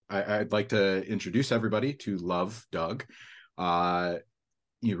I'd like to introduce everybody to Love Doug. Uh,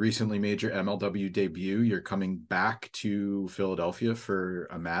 you recently made your MLW debut. You're coming back to Philadelphia for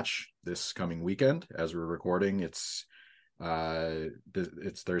a match this coming weekend. As we're recording, it's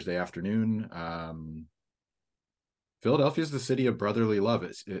Thursday afternoon. Philadelphia is the city of brotherly love.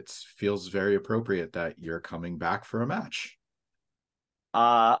 It feels very appropriate that you're coming back for a match.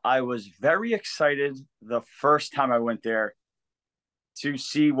 I was very excited the first time I went there to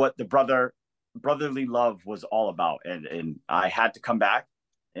see what the brotherly love was all about, and I had to come back,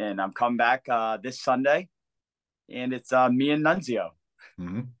 and I'm coming back this Sunday, and it's me and Nunzio.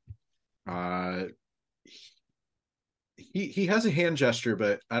 Mm-hmm. Uh, he has a hand gesture,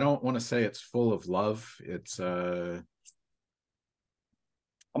 but I don't want to say it's full of love. It's I'm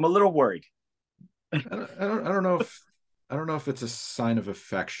a little worried. I don't know if it's a sign of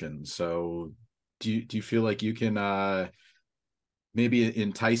affection. So do you feel like you can maybe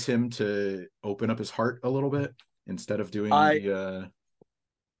entice him to open up his heart a little bit instead of doing I the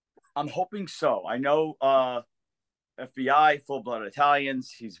I'm hoping so. I know FBI, full blood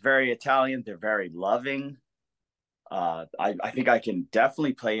Italians. He's very Italian. They're very loving. I think I can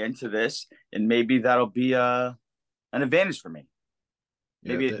definitely play into this, and maybe that'll be an advantage for me.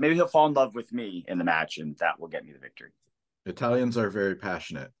 yeah, Maybe he'll fall in love with me in the match, and that will get me the victory. Italians are very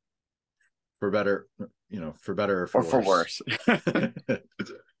passionate, for better, for better or for Or for worse. worse.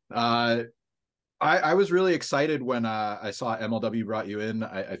 uh I was really excited when I saw MLW brought you in.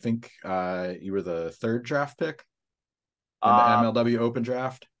 I think you were the third draft pick in the uh MLW Open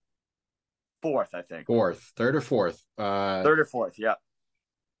Draft. Fourth, I think. Third or fourth. Third or fourth, yeah.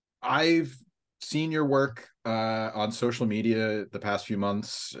 I've seen your work on social media the past few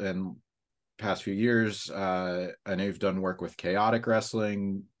months and past few years. I know you've done work with Chaotic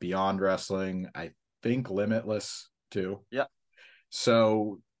Wrestling, Beyond Wrestling, I think Limitless too. Yeah.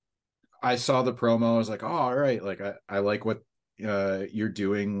 So I saw the promo. I was like, oh, all right. Like I like what you're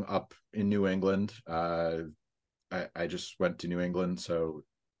doing up in New England. I just went to New England, so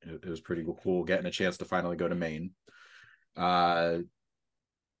it was pretty cool getting a chance to finally go to Maine. Uh,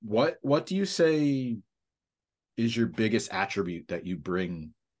 what do you say is your biggest attribute that you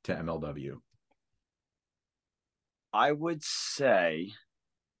bring to MLW? I would say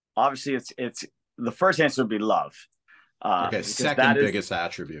obviously it's the first answer would be love. Okay, Because that second is biggest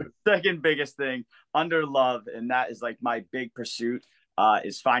attribute. the second biggest thing under love, and that is like my big pursuit,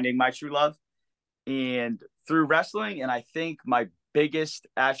 is finding my true love. And through wrestling, and I think my biggest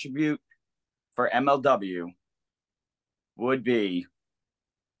attribute for MLW would be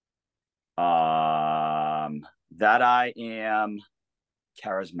that I am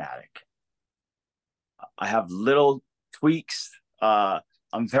charismatic. I have little tweaks.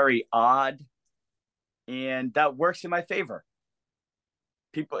 I'm very odd, and that works in my favor.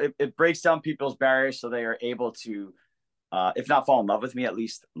 It breaks down people's barriers so they are able to, if not fall in love with me, at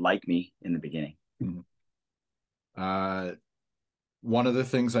least like me in the beginning. Mhm. One of the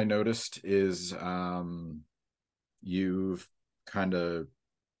things I noticed is you've kind of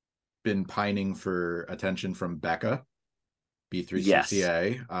been pining for attention from Becca, Yes.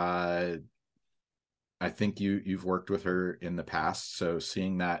 B3CCA. I think you've worked with her in the past, so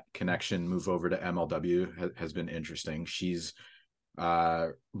seeing that connection move over to MLW has been interesting. She's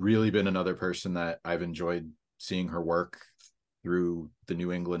really been another person that I've enjoyed seeing her work through the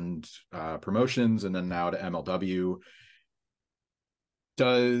New England promotions and then now to MLW.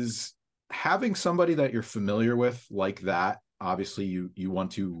 Does having somebody that you're familiar with like that, obviously you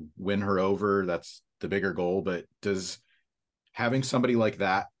want to win her over, that's the bigger goal, but does having somebody like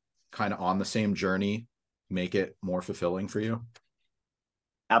that kind of on the same journey make it more fulfilling for you?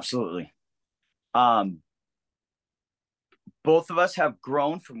 Absolutely. Um, Both of us have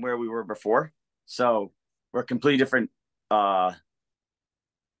grown from where we were before, so we're completely different uh,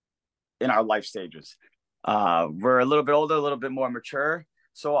 in our life stages. We're a little bit older, a little bit more mature,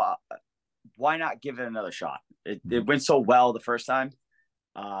 so why not give it another shot? It went so well the first time.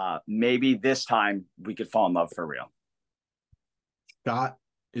 Maybe this time we could fall in love for real. Shot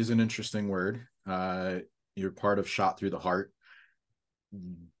is an interesting word. You're part of Shot Through the Heart.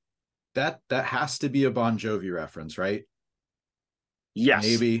 That has to be a Bon Jovi reference, right? Yes.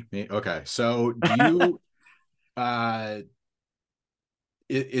 Maybe. Okay. So do you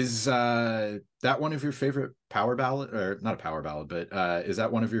is that one of your favorite power ballad, or not a power ballad, but is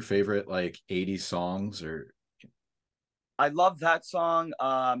that one of your favorite like 80s songs? Or I love that song.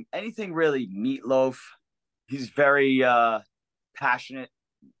 Anything really Meatloaf. He's very passionate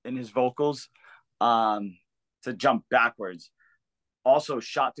in his vocals. Um, to jump backwards. Also,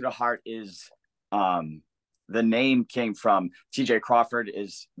 Shot Through the Heart is the name came from TJ Crawford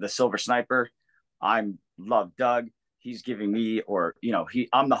is the Silver Sniper. I'm Love Doug. He's giving me, or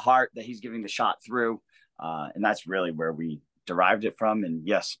I'm the heart that he's giving the shot through, and that's really where we derived it from. And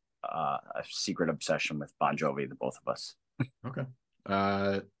yes, a secret obsession with Bon Jovi, the both of us. Okay.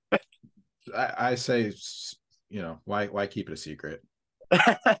 I say, why keep it a secret?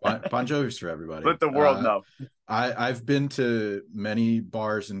 Bon Jovi's for everybody. Let the world know. I've been to many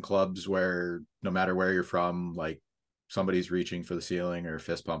bars and clubs where no matter where you're from, like somebody's reaching for the ceiling or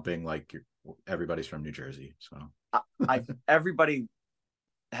fist pumping, like everybody's from New Jersey. So everybody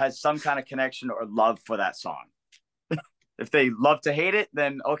has some kind of connection or love for that song. If they love to hate it,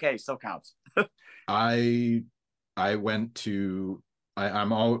 then okay, still counts. I went to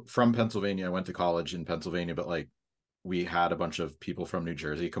I'm all from Pennsylvania. I went to college in Pennsylvania, but like we had a bunch of people from New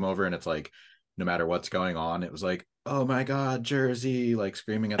Jersey come over, and it's like no matter what's going on, it was like, oh my God, Jersey, like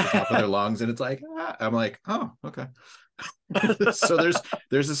screaming at the top of their lungs. And it's like, I'm like, oh, okay. So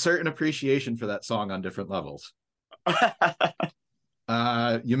there's a certain appreciation for that song on different levels. You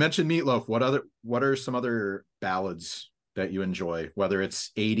mentioned Meatloaf. What are some other ballads that you enjoy, whether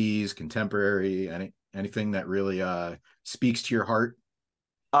it's 80s, contemporary, anything that really speaks to your heart?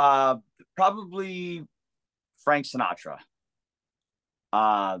 Probably Frank Sinatra.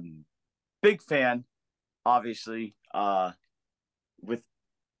 Big fan, obviously, with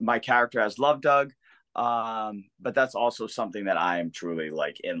my character as Love Doug. But that's also something that I am truly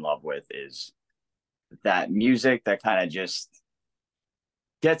like in love with, is that music that kind of just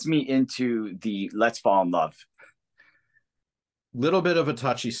gets me into the let's fall in love. Little bit of a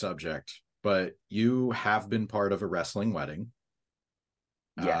touchy subject, but you have been part of a wrestling wedding.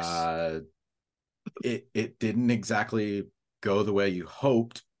 Yes. It didn't exactly go the way you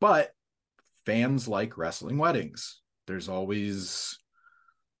hoped, but fans like wrestling weddings. There's always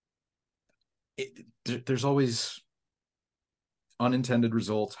unintended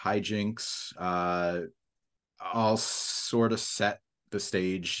results, hijinks. I'll sort of set the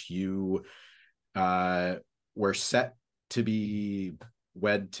stage. You were set to be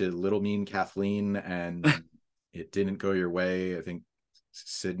wed to Little Mean Kathleen, and it didn't go your way. I think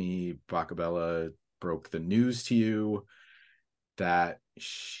Sydney Bacabella broke the news to you that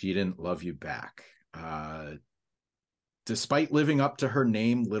she didn't love you back. Despite living up to her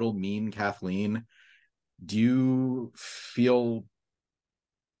name, Little Mean Kathleen, do you feel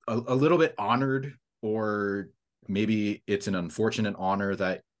a little bit honored, or maybe it's an unfortunate honor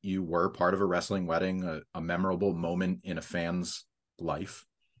that you were part of a wrestling wedding, a memorable moment in a fan's life?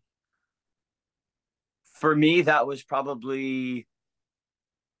 For me, that was probably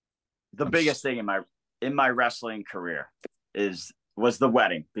the biggest thing in my wrestling career was the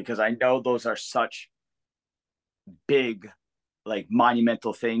wedding, because I know those are such big, like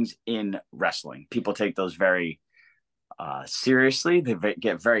monumental things in wrestling. People take those very seriously. They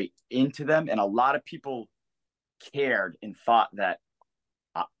get very into them, and a lot of people cared and thought that.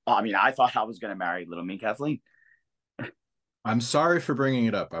 I thought I was going to marry Little Mean Kathleen. I'm sorry for bringing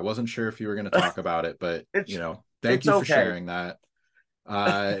it up. I wasn't sure if you were going to talk about it, but thank you for sharing that.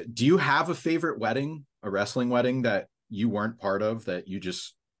 Do you have a favorite wedding, a wrestling wedding that you weren't part of, that you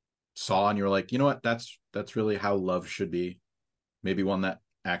just saw and you were like, you know what, that's really how love should be? Maybe one that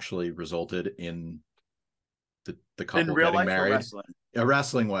actually resulted in the couple in real getting life married. Or wrestling? A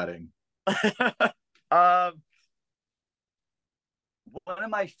wrestling wedding. One of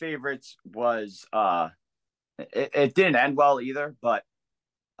my favorites was it didn't end well either, but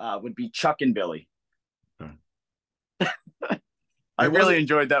would be Chuck and Billy. Okay. I really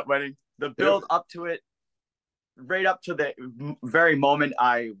enjoyed that wedding. The build up to it, right up to the very moment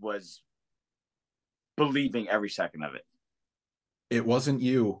I was believing every second of it. It wasn't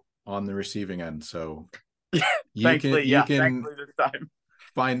you on the receiving end, so thankfully this time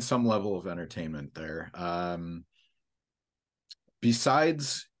find some level of entertainment there.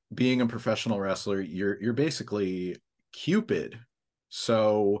 Besides being a professional wrestler, you're basically Cupid.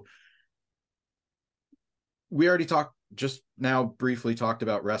 So we already briefly talked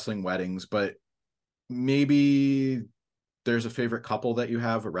about wrestling weddings, but maybe there's a favorite couple that you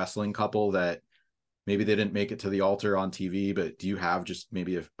have, a wrestling couple that maybe they didn't make it to the altar on TV, but do you have just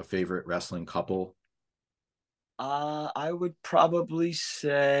maybe a favorite wrestling couple? I would probably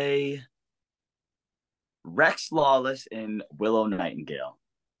say Rex Lawless and Willow Nightingale.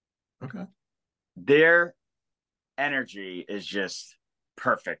 Okay. Their energy is just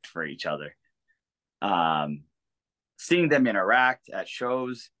perfect for each other. Seeing them interact at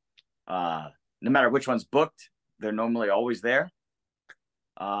shows, no matter which one's booked, they're normally always there.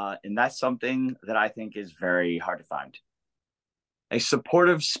 And that's something that I think is very hard to find. A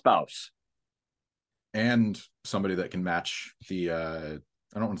supportive spouse. and somebody that can match the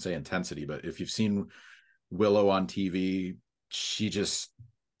I don't want to say intensity, but if you've seen Willow on TV, she just,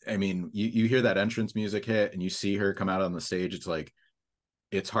 I mean, you hear that entrance music hit and you see her come out on the stage, it's like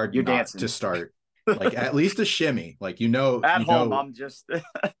it's hard You're not to dancing. start like at least a shimmy. Like At home, I'm just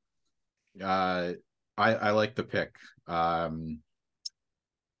uh I like the pick.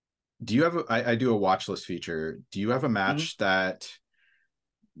 Do you have I do a watch list feature. Do you have a Mhm. match that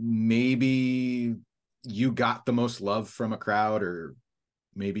maybe you got the most love from a crowd, or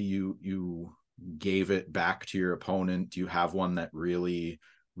maybe you gave it back to your opponent? Do you have one that really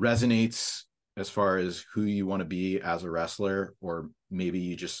resonates as far as who you want to be as a wrestler, or maybe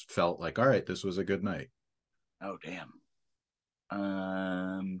you just felt like, all right, this was a good night? Oh damn.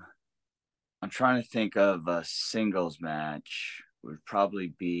 Um, I'm trying to think of a singles match. Would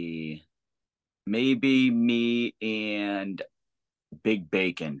probably be maybe me and Big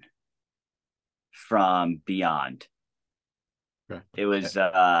Bacon from Beyond. Okay. It was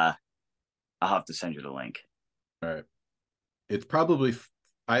I'll have to send you the link. All right. It's probably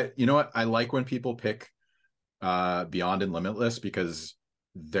I you know what? I like when people pick Beyond and Limitless because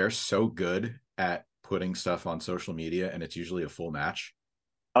they're so good at putting stuff on social media and it's usually a full match.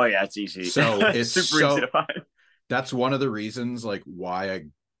 Oh yeah, it's easy. So it's Super easy to so find. that's one of the reasons like why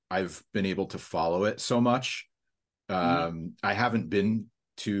I've been able to follow it so much. Mhm. I haven't been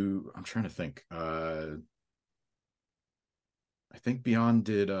to, I'm trying to think. I think Beyond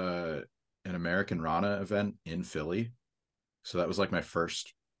did an American Rana event in Philly. So that was like my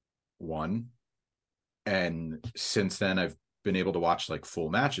first one. And since then I've been able to watch like full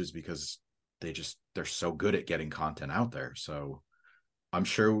matches because they're so good at getting content out there. So I'm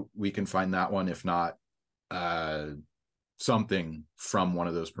sure we can find that one, if not uh something from one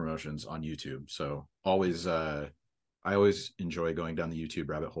of those promotions on YouTube. So always I always enjoy going down the YouTube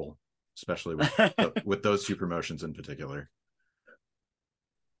rabbit hole, especially with those two promotions in particular.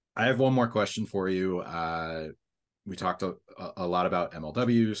 I have one more question for you. We talked a lot about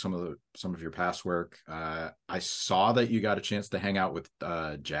MLW, some of your past work. I saw that you got a chance to hang out with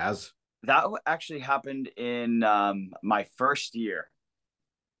Jazz. That actually happened in my first year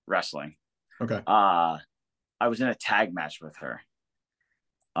wrestling. Okay. Uh, I was in a tag match with her.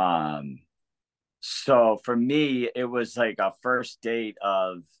 Um, so for me, it was like a first date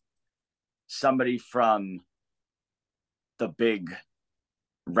of somebody from the big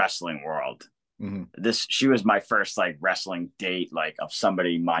wrestling world. Mm-hmm. This she was my first like wrestling date, like of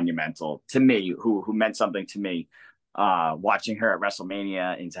somebody monumental to me who meant something to me. Watching her at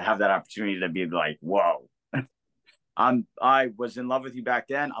WrestleMania and to have that opportunity to be like, whoa, I was in love with you back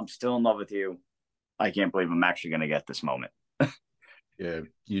then. I'm still in love with you. I can't believe I'm actually going to get this moment. Yeah,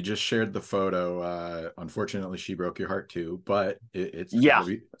 you just shared the photo. Unfortunately, she broke your heart too, but Yeah,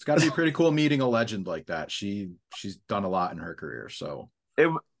 it's got to be pretty cool meeting a legend like that. She's done a lot in her career. So, it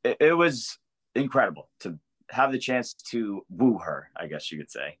it was incredible to have the chance to woo her, I guess you could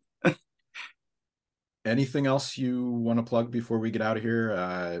say. anything else you want to plug before we get out of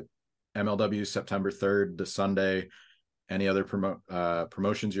here? MLW September 3rd to Sunday. Any other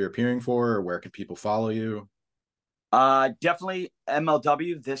promotions you're appearing for, or where can people follow you? Definitely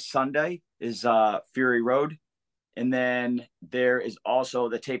MLW this Sunday is Fury Road, and then there is also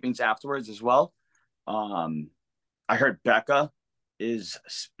the tapings afterwards as well. Um, I heard Becca is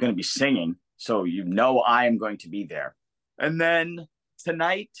going to be singing, so you know I am going to be there. And then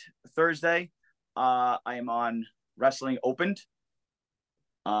tonight, Thursday, I am on Wrestling Opened,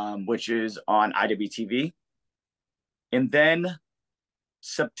 which is on IWTV. And then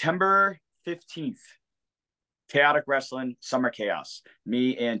September 15th, Chaotic Wrestling Summer Chaos.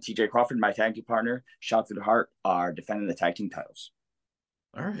 Me and TJ Crawford, my tag team partner, Shot Through the Heart, are defending the tag team titles.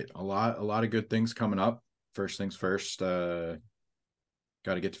 All right, a lot of good things coming up. First things first, got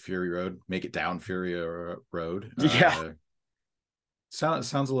to get to Fury Road, make it down Fury Road. Yeah,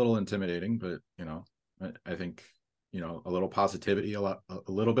 Sounds a little intimidating, but I think a little positivity, a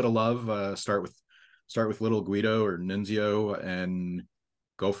little bit of love. Start with little Guido or Nunzio and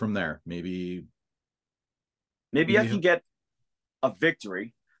go from there. maybe I Maybe can get a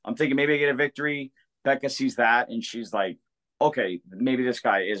victory. I'm thinking maybe I get a victory. Becca sees that and she's like, okay, maybe this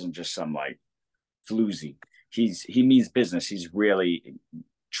guy isn't just some like floozy. He means business. He's really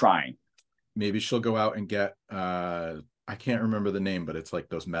trying. maybe she'll go out and get I can't remember the name, but it's like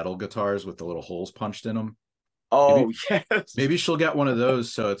those metal guitars with the little holes punched in them. Oh Maybe yes, maybe she'll get one of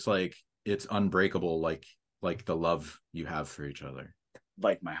those so it's like it's unbreakable, like the love you have for each other.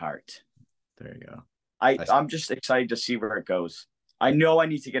 like my heart. There you go. I I'm just excited to see where it goes. I know I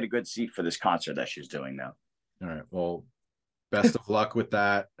need to get a good seat for this concert that she's doing now. All right. Well, best of luck with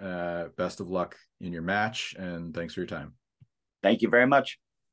that. Best of luck in your match, and thanks for your time. Thank you very much.